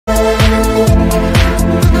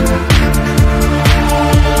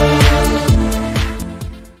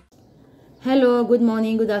good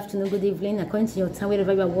morning, good afternoon, good evening, according to your time,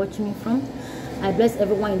 wherever you are watching me from. I bless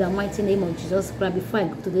everyone in the mighty name of Jesus Christ. Before I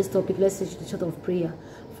go to this topic, let's say the short of prayer.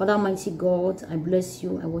 Father, mighty God, I bless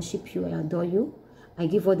you, I worship you, I adore you. I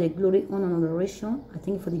give all the glory, honor, and adoration. I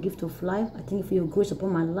thank you for the gift of life. I thank you for your grace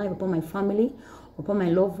upon my life, upon my family, upon my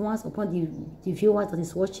loved ones, upon the viewers that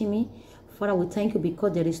is watching me. Father, we thank you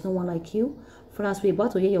because there is no one like you. Father, as we're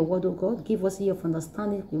about to hear your word, oh God, give us ear of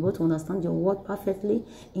understanding. We're able to understand your word perfectly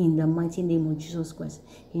in the mighty name of Jesus Christ.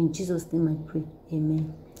 In Jesus' name I pray.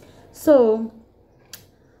 Amen. So,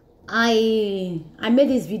 I made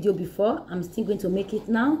this video before. I'm still going to make it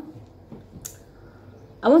now.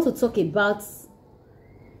 I want to talk about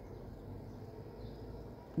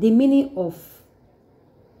the meaning of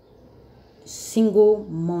single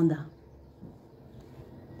mother.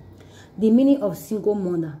 The meaning of single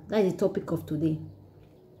mother. That is the topic of today.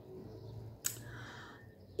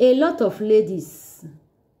 A lot of ladies,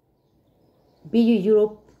 be it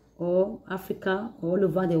Europe or Africa or all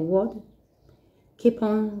over the world, keep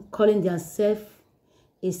on calling themselves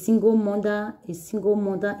a single mother, a single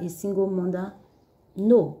mother, a single mother.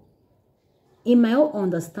 No. In my own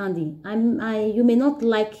understanding, you may not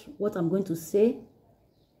like what I'm going to say.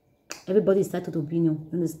 Everybody is entitled to opinion.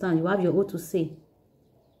 You understand? You have your own to say.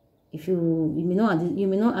 If you may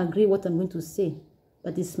not agree what I'm going to say,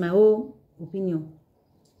 but it's my own opinion.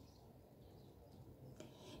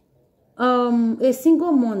 A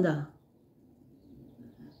single mother.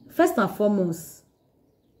 First and foremost,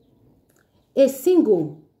 a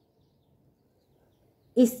single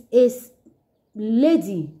is a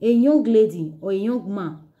lady, a young lady or a young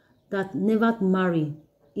man that never married.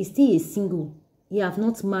 Is still a single. He have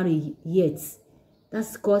not married yet.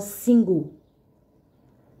 That's called single.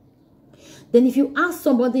 Then if you ask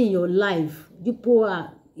somebody in your life, you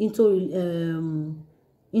are into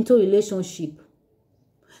relationship.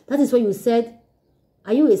 That is why you said,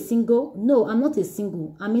 are you a single? No, I'm not a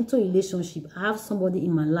single. I'm into relationship. I have somebody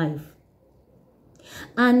in my life.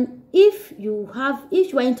 And if you are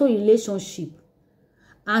into a relationship,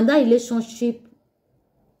 and that relationship,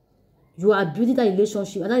 you are building that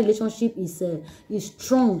relationship, and that relationship is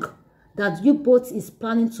strong, that you both is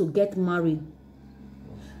planning to get married.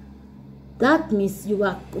 That means you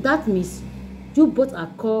both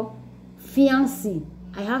are called fiancé.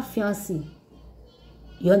 I have fiancé.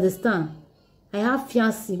 You understand? I have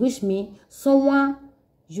fiancé, which means someone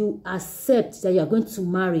you accept that you are going to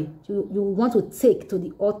marry. You want to take to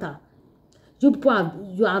the altar. You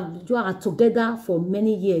are together for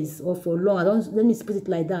many years or for long. Let me put it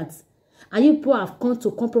like that. And you people have come to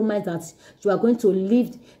compromise that you are going to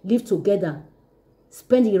live together,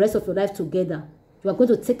 spend the rest of your life together. You are going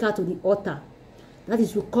to take her to the altar. That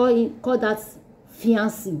is, we call that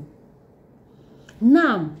fiancé.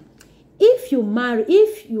 Now, if you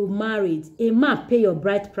married, a man pay your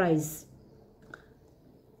bride price.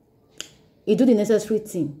 You do the necessary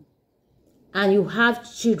thing, and you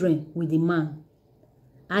have children with the man.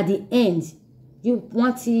 At the end, you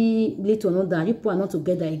want to lead to another. You people are not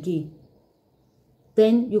together again.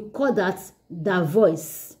 Then you call that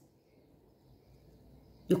divorce.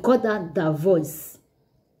 You call that divorce.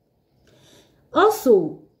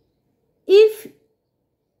 Also, if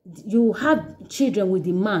you have children with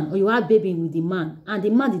the man, or you have baby with the man, and the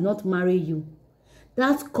man did not marry you,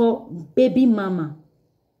 that's called baby mama.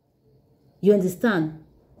 You understand?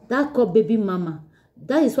 That's called baby mama.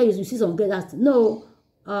 That is why you see some girls that, no,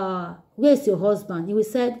 where is your husband? He will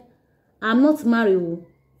say, I'm not married.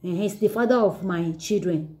 He's the father of my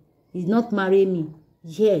children. He did not marry me.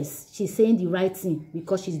 Yes, she's saying the right thing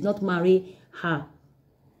because she did not marry her.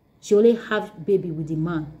 She only have baby with the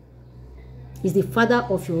man. He's the father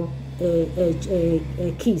of your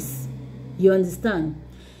kids. You understand?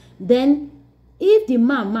 Then, if the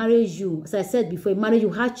man marries you, as I said before, he married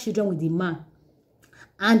you, have children with the man,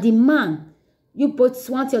 and the man, you both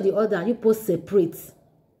one or the other, you both separate.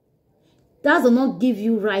 That does not give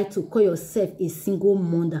you right to call yourself a single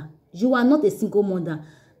mother. You are not a single mother.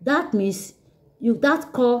 That means that's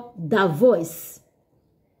called divorce.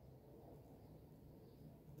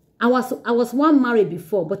 I was one married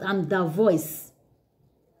before, but I'm divorced.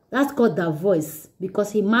 That's called divorce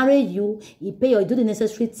because he married you, he pay you do the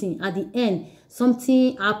necessary thing. At the end,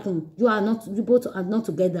 something happened. You both are not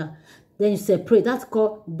together. Then you separate. That's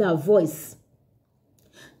called divorce.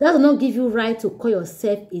 That does not give you right to call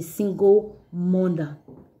yourself a single mother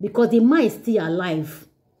because the man is still alive.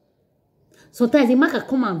 Sometimes the man can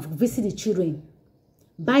come and visit the children,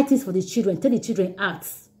 buy things for the children, tell the children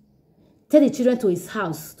acts. Tell the children to his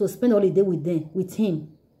house to spend holiday with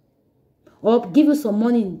him. Or give you some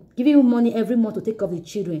money, give you money every month to take care of the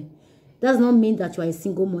children. does not mean that you are a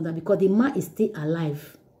single mother, because the man is still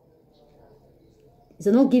alive. It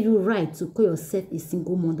does not give you right to call yourself a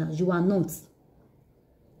single mother. You are not.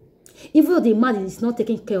 Even though the man is not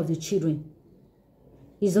taking care of the children,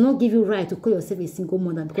 it does not give you right to call yourself a single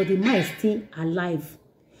mother, because the man is still alive.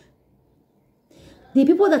 The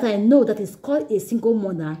people that I know that is called a single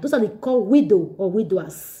mother, those are they called widow or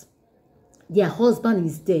widowers. Their husband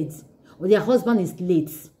is dead, or their husband is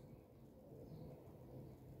late.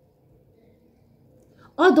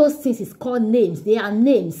 All those things is called names. They are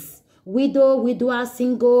names. Widow, widower,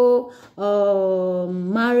 single,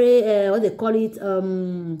 married, what they call it,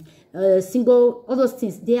 single, all those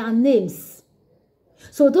things. They are names.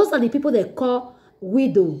 So those are the people they call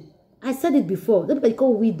widow. I said it before. Those people they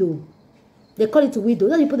call widow. They call it widow.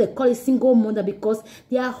 Those people they call it single mother, because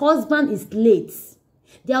their husband is late.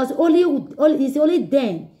 It's only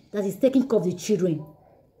then that is taking care of the children.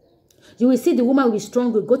 You will see the woman will be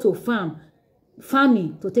strong, will go to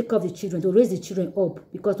farming to take care of the children, to raise the children up,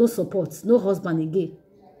 because no support, no husband again.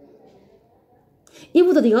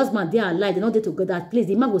 Even though the husband they are alive, they're not there to go that place,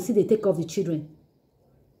 the man will see they take care of the children.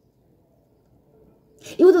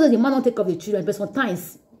 Even though the man don't take care of the children, but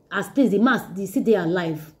sometimes as place the man they see they are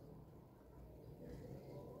alive.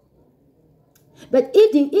 But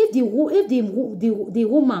if the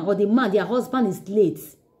woman or the man, their husband is late,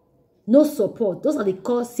 no support, those are the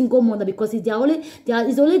called single mother, because it's only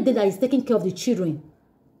there that is taking care of the children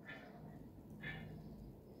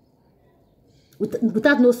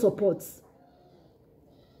without no support.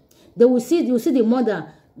 You see the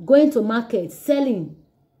mother going to market, selling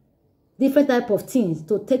different type of things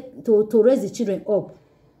to raise the children up.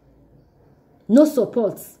 No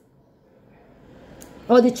support.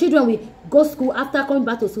 Or the children will go to school, after coming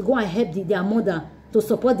back to school, go and help their mother to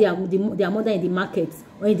support their mother in the market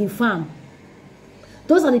or in the farm.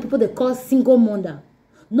 Those are the people they call single mother.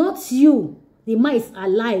 Not you. The man is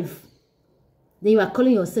alive. Then you are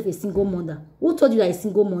calling yourself a single mother. Who told you that you're a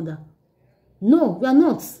single mother? No, you are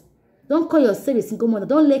not. Don't call yourself a single mother.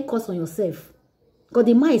 Don't lay curse on yourself. Because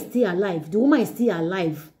the man is still alive. The woman is still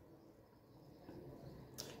alive.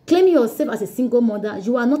 Claiming yourself as a single mother,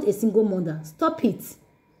 you are not a single mother. Stop it.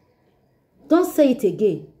 Don't say it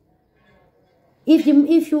again. If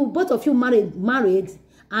you both of you married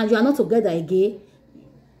and you are not together again,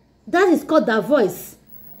 that is called divorce.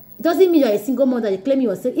 It doesn't mean you are a single mother. You claim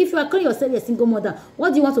yourself. If you are calling yourself a single mother, what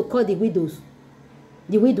do you want to call the widows,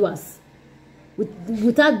 the widowers,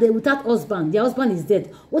 without husband? Their husband is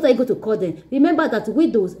dead. What are you going to call them? Remember that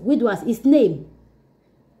widowers is name.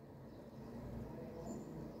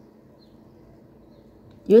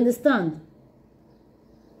 You understand?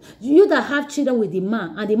 You that have children with the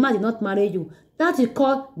man and the man did not marry you, that is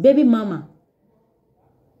called baby mama.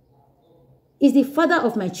 Is the father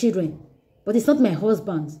of my children, but it's not my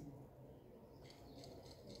husband.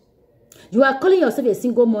 You are calling yourself a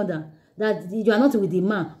single mother, that you are not with the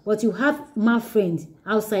man, but you have man friends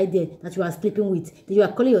outside there that you are sleeping with. That you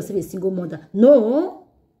are calling yourself a single mother. No,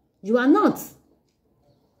 you are not.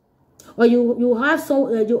 Or you have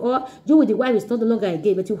some you with the wife is not no longer a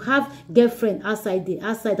gay, but you have girlfriend outside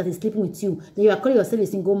that is sleeping with you. Then you are calling yourself a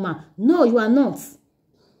single man. No, you are not.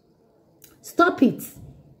 Stop it.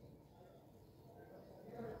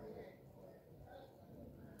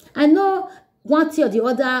 I know one thing or the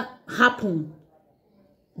other happen,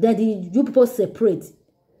 then you people separate,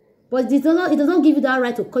 but it does not give you that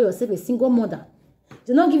right to call yourself a single mother. It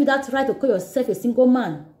does not give you that right to call yourself a single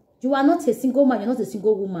man. You are not a single man. You're not a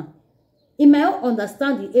single woman. In my own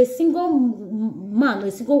understanding, a single man or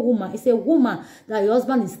a single woman is a woman that your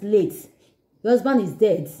husband is late, your husband is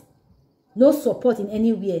dead, no support in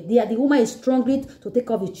anywhere. The woman is strongly to take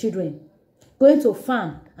care of the children, going to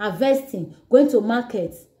farm, harvesting, going to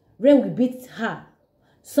market. Rain will beat her,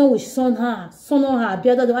 sun will sun on her.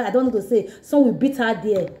 I don't know to say. Sun will beat her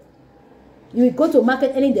there. You will go to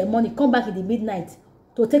market early in the morning, come back in the midnight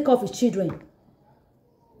to take care of his children.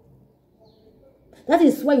 That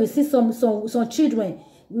is why you see some children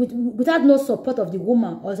without no support of the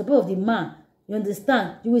woman or support of the man. You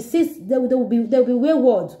understand? You will see there will be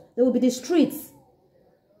wayward. There will be the streets.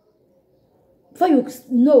 Before you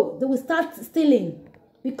know, they will start stealing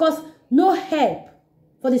because no help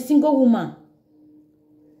for the single woman.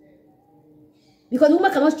 Because the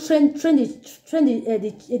woman cannot train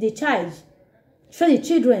the child, train the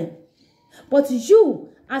children. But you,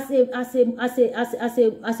 as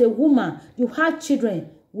a woman, you have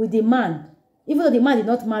children with the man, even though the man did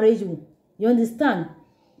not marry you. You understand?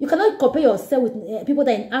 You cannot compare yourself with people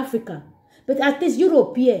that are in Africa, but at least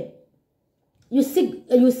Europe here, you see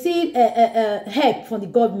help from the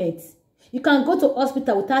government. You can go to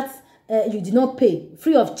hospital without you did not pay,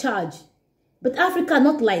 free of charge. But Africa,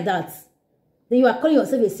 not like that. Then you are calling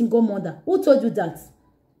yourself a single mother. Who told you that?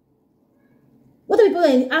 What are people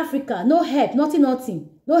in Africa? No help, nothing.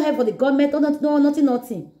 No help for the government,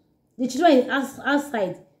 nothing. The children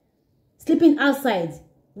outside, sleeping outside,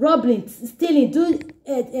 robbing, stealing, do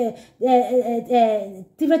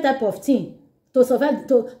different type of thing to survive,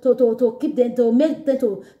 to keep them, to make them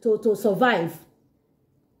to survive.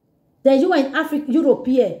 Then you are in Africa, Europe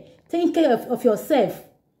here, taking care of yourself.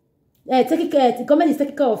 Taking care, the government is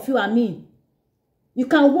taking care of you and me. You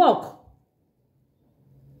can work.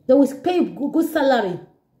 They will pay you good salary.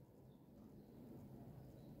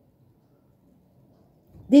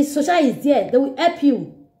 The social is there. They will help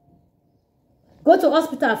you. Go to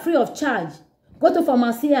hospital free of charge. Go to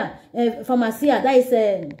pharmacy. That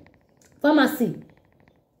is pharmacy.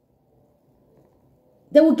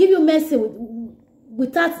 They will give you medicine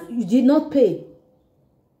without you did not pay.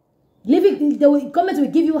 Government will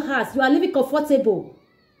give you house. You are living comfortable.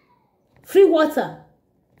 Free water.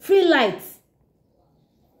 Free light.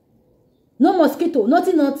 No mosquito.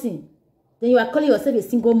 Nothing. Then you are calling yourself a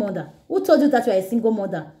single mother. Who told you that you are a single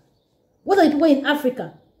mother? What are the people in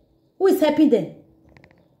Africa? Who is helping them?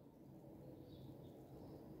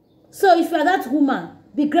 So if you are that woman,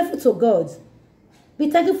 be grateful to God. Be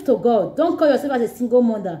thankful to God. Don't call yourself as a single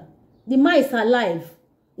mother. The man is alive.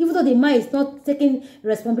 Even though the man is not taking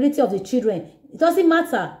responsibility of the children, it doesn't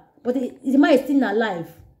matter. But the man is still alive.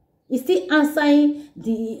 He's still answering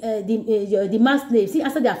the man's name. Still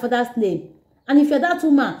answer their father's name. And if you're that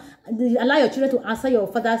woman, allow your children to answer your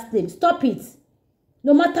father's name. Stop it.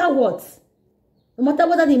 No matter what. No matter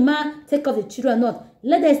whether the man take off the children or not,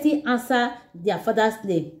 let them still answer their father's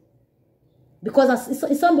name. Because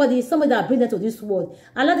it's somebody that brings them to this world.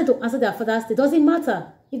 Allow them to answer their father's name. It doesn't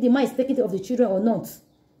matter if the man is taking care of the children or not.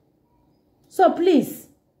 So please,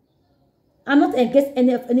 I'm not against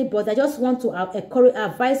anybody. I just want to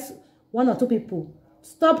advise one or two people.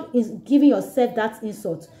 Stop giving yourself that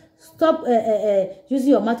insult. Stop using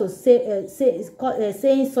your mouth to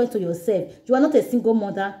saying something to yourself. You are not a single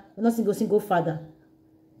mother. You are not single father.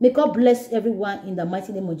 May God bless everyone in the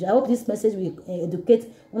mighty name of Jesus. I hope this message will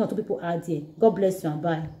educate one or two people out there. God bless you and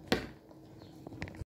bye.